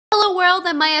world,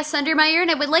 I'm Maya Sundermeyer, and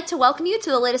I would like to welcome you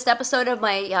to the latest episode of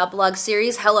my blog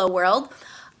series, Hello World.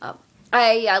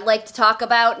 I like to talk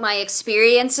about my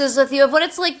experiences with you of what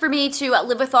it's like for me to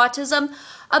live with autism.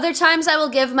 Other times I will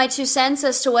give my 2 cents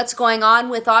as to what's going on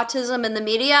with autism in the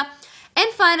media.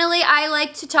 And finally, I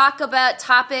like to talk about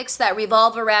topics that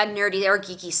revolve around nerdy or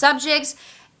geeky subjects,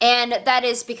 and that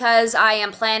is because I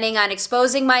am planning on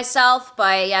exposing myself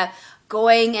by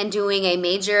going and doing a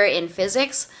major in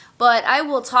physics, but I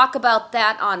will talk about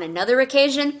that on another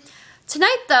occasion.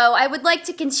 Tonight, though, I would like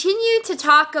to continue to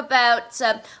talk about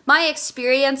my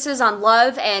experiences on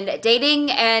love and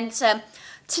dating, and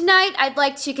tonight I'd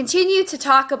like to continue to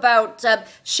talk about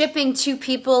shipping 2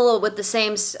 people with the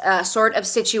same sort of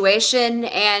situation,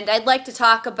 and I'd like to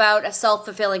talk about a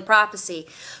self-fulfilling prophecy.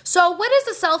 So what is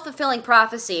a self-fulfilling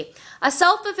prophecy? A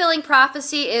self-fulfilling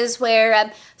prophecy is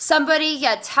where somebody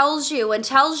tells you and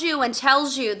tells you and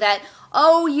tells you that,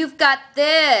 oh, you've got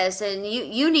this and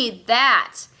you need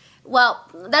that. Well,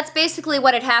 that's basically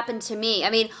what had happened to me. I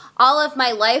mean, all of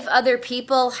my life, other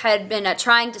people had been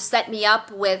trying to set me up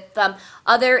with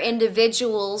other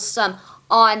individuals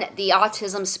on the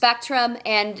autism spectrum,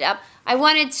 and I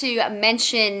wanted to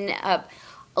mention a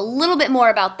little bit more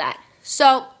about that.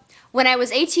 So, when I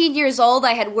was 18 years old,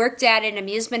 I had worked at an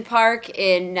amusement park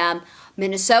in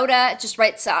Minnesota, just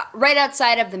right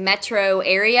outside of the metro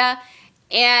area.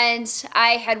 And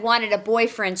I had wanted a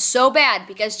boyfriend so bad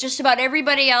because just about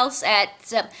everybody else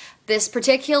at this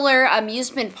particular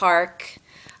amusement park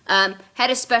had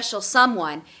a special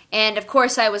someone. And of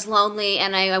course I was lonely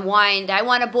and I whined, I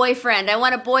want a boyfriend, I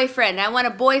want a boyfriend, I want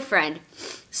a boyfriend.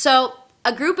 So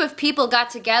a group of people got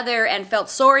together and felt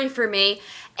sorry for me,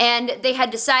 and they had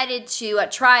decided to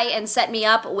try and set me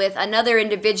up with another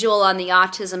individual on the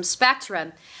autism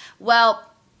spectrum.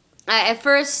 Well, at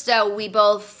first we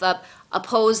both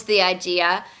opposed the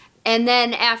idea, and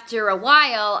then after a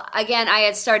while, again, I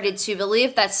had started to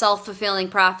believe that self-fulfilling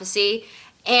prophecy,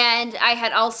 and I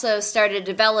had also started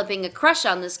developing a crush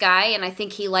on this guy, and I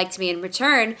think he liked me in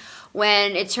return,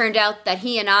 when it turned out that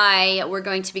he and I were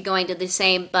going to be going to the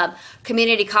same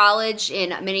community college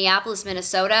in Minneapolis,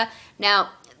 Minnesota.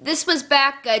 Now, this was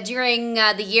back during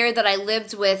the year that I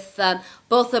lived with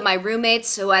both of my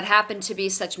roommates who had happened to be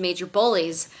such major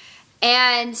bullies.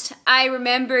 And I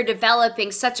remember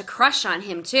developing such a crush on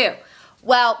him too.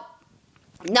 Well,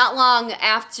 not long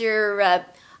after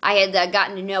I had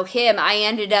gotten to know him, I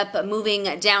ended up moving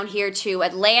down here to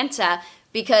Atlanta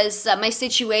because my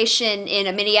situation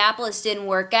in Minneapolis didn't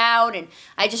work out, and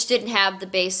I just didn't have the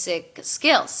basic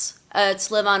skills to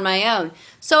live on my own.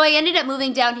 So I ended up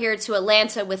moving down here to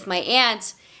Atlanta with my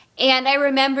aunt, and I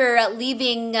remember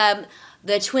leaving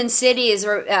the Twin Cities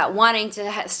wanting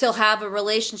to still have a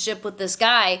relationship with this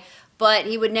guy, but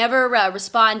he would never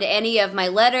respond to any of my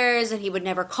letters, and he would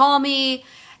never call me.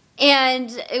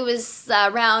 And it was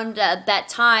around that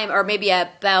time, or maybe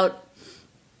about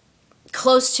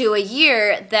close to a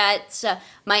year, that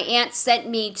my aunt sent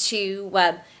me to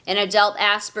an adult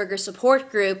Asperger support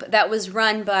group that was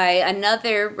run by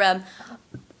another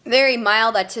very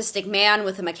mild autistic man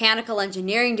with a mechanical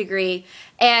engineering degree,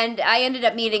 and I ended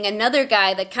up meeting another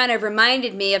guy that kind of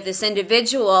reminded me of this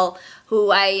individual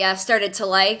who I started to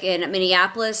like in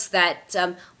Minneapolis that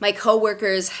my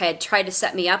coworkers had tried to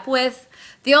set me up with.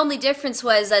 The only difference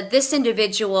was this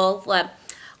individual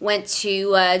went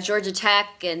to Georgia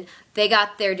Tech, and they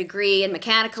got their degree in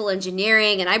mechanical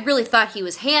engineering, and I really thought he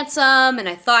was handsome, and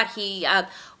I thought he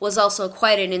was also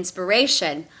quite an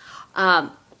inspiration.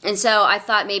 And so I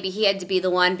thought maybe he had to be the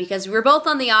one because we were both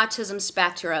on the autism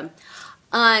spectrum.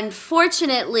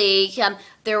 Unfortunately,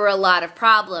 there were a lot of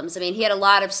problems. I mean, he had a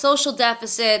lot of social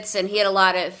deficits, and he had a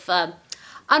lot of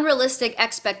unrealistic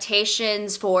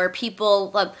expectations for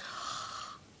people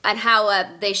on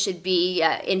how they should be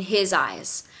in his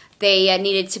eyes. They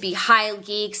needed to be high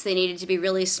geeks, they needed to be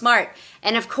really smart.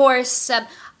 And of course,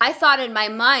 I thought in my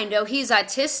mind, oh, he's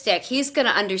autistic, he's going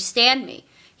to understand me,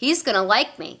 he's going to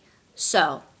like me.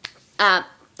 So,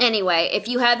 anyway, if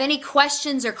you have any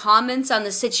questions or comments on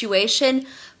the situation,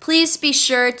 please be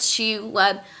sure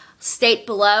to state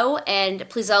below, and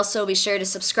please also be sure to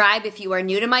subscribe if you are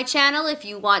new to my channel. If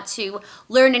you want to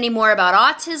learn any more about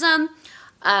autism,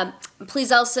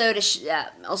 please also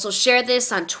share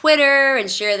this on Twitter, and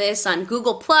share this on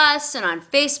Google Plus, and on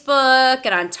Facebook,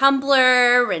 and on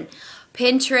Tumblr, and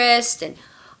Pinterest, and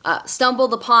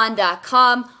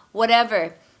StumbledUpon.com,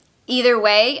 whatever. Either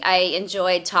way, I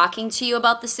enjoyed talking to you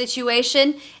about the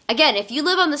situation. Again, if you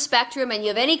live on the spectrum and you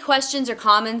have any questions or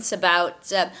comments about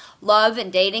love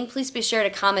and dating, please be sure to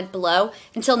comment below.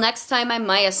 Until next time, I'm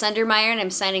Maya Sundermeyer, and I'm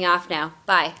signing off now.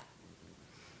 Bye.